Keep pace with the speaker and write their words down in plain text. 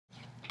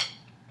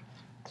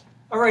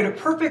All right, a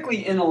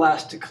perfectly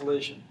inelastic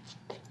collision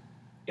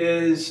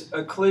is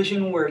a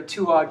collision where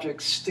two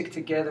objects stick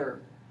together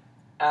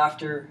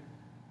after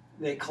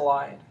they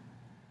collide.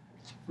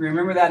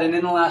 Remember that an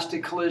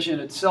inelastic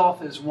collision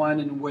itself is one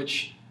in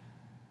which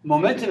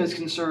momentum is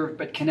conserved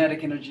but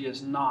kinetic energy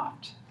is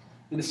not.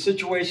 In a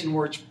situation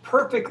where it's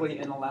perfectly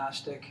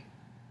inelastic,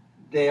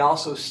 they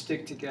also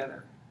stick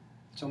together.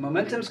 So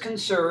momentum is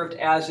conserved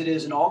as it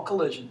is in all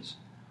collisions,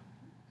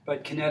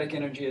 but kinetic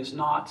energy is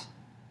not,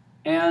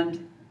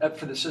 and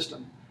for the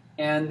system,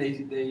 and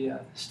they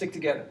stick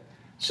together.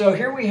 So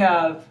here we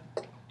have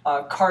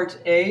cart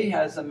A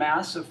has a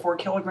mass of 4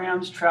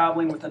 kilograms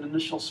traveling with an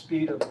initial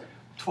speed of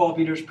 12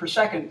 meters per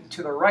second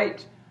to the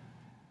right.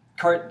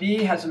 Cart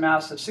B has a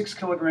mass of 6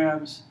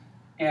 kilograms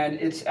and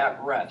it's at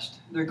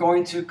rest. They're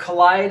going to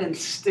collide and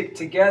stick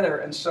together,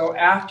 and so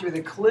after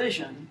the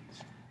collision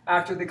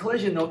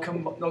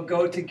they'll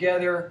go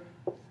together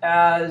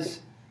as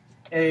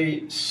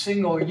a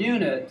single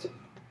unit,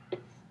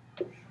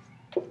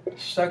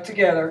 stuck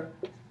together,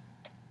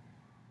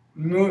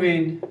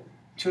 moving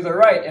to the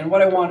right. And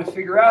what I want to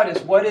figure out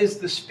is what is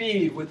the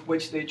speed with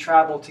which they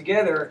travel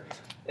together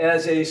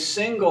as a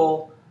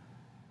single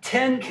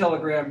 10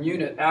 kilogram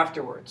unit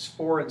afterwards,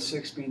 4 and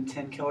 6 being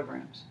 10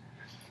 kilograms.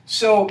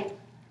 So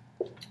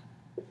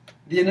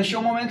the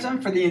initial momentum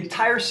for the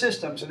entire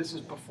system, so this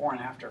is before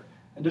and after,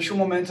 initial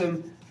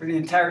momentum for the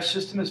entire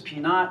system is P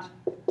naught,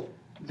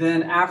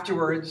 then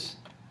afterwards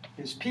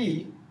is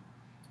P.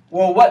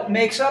 Well, what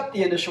makes up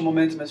the initial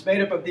momentum is made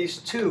up of these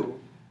two.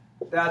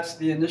 That's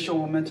the initial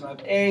momentum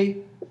of A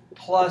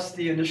plus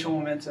the initial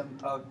momentum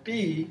of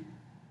B,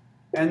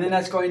 and then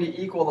that's going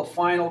to equal the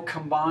final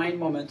combined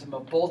momentum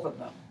of both of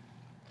them.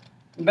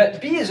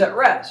 But B is at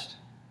rest,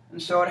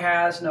 and so it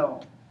has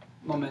no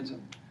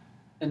momentum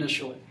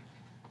initially.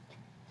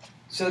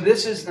 So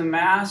this is the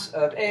mass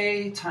of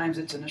A times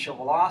its initial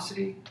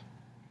velocity,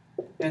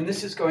 and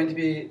this is going to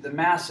be the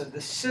mass of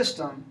the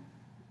system,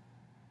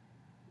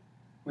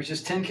 which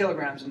is 10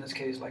 kilograms in this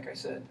case, like I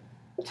said,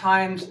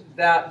 times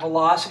that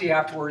velocity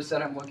afterwards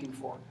that I'm looking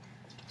for.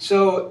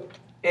 So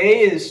A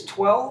is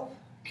 12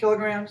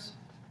 kilograms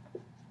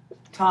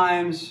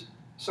times,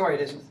 sorry,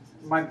 it isn't,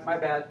 my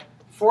bad,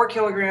 4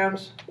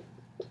 kilograms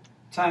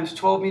times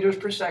 12 meters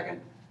per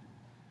second,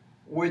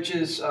 which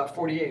is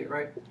 48,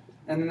 right?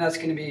 And then that's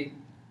going to be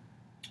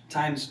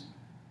times,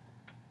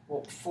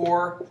 well,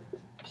 4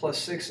 plus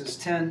 6 is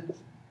 10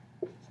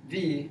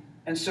 V,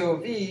 and so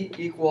V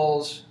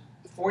equals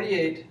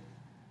 48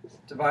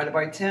 divided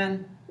by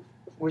 10,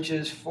 which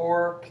is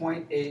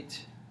 4.8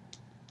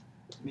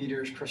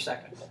 meters per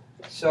second.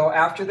 So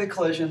after the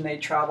collision, they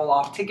travel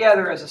off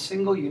together as a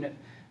single unit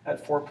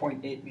at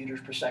 4.8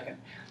 meters per second.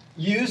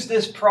 Use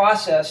this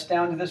process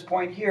down to this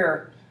point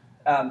here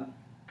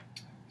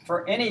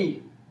for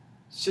any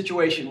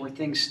situation where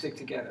things stick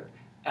together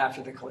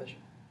after the collision.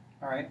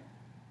 All right?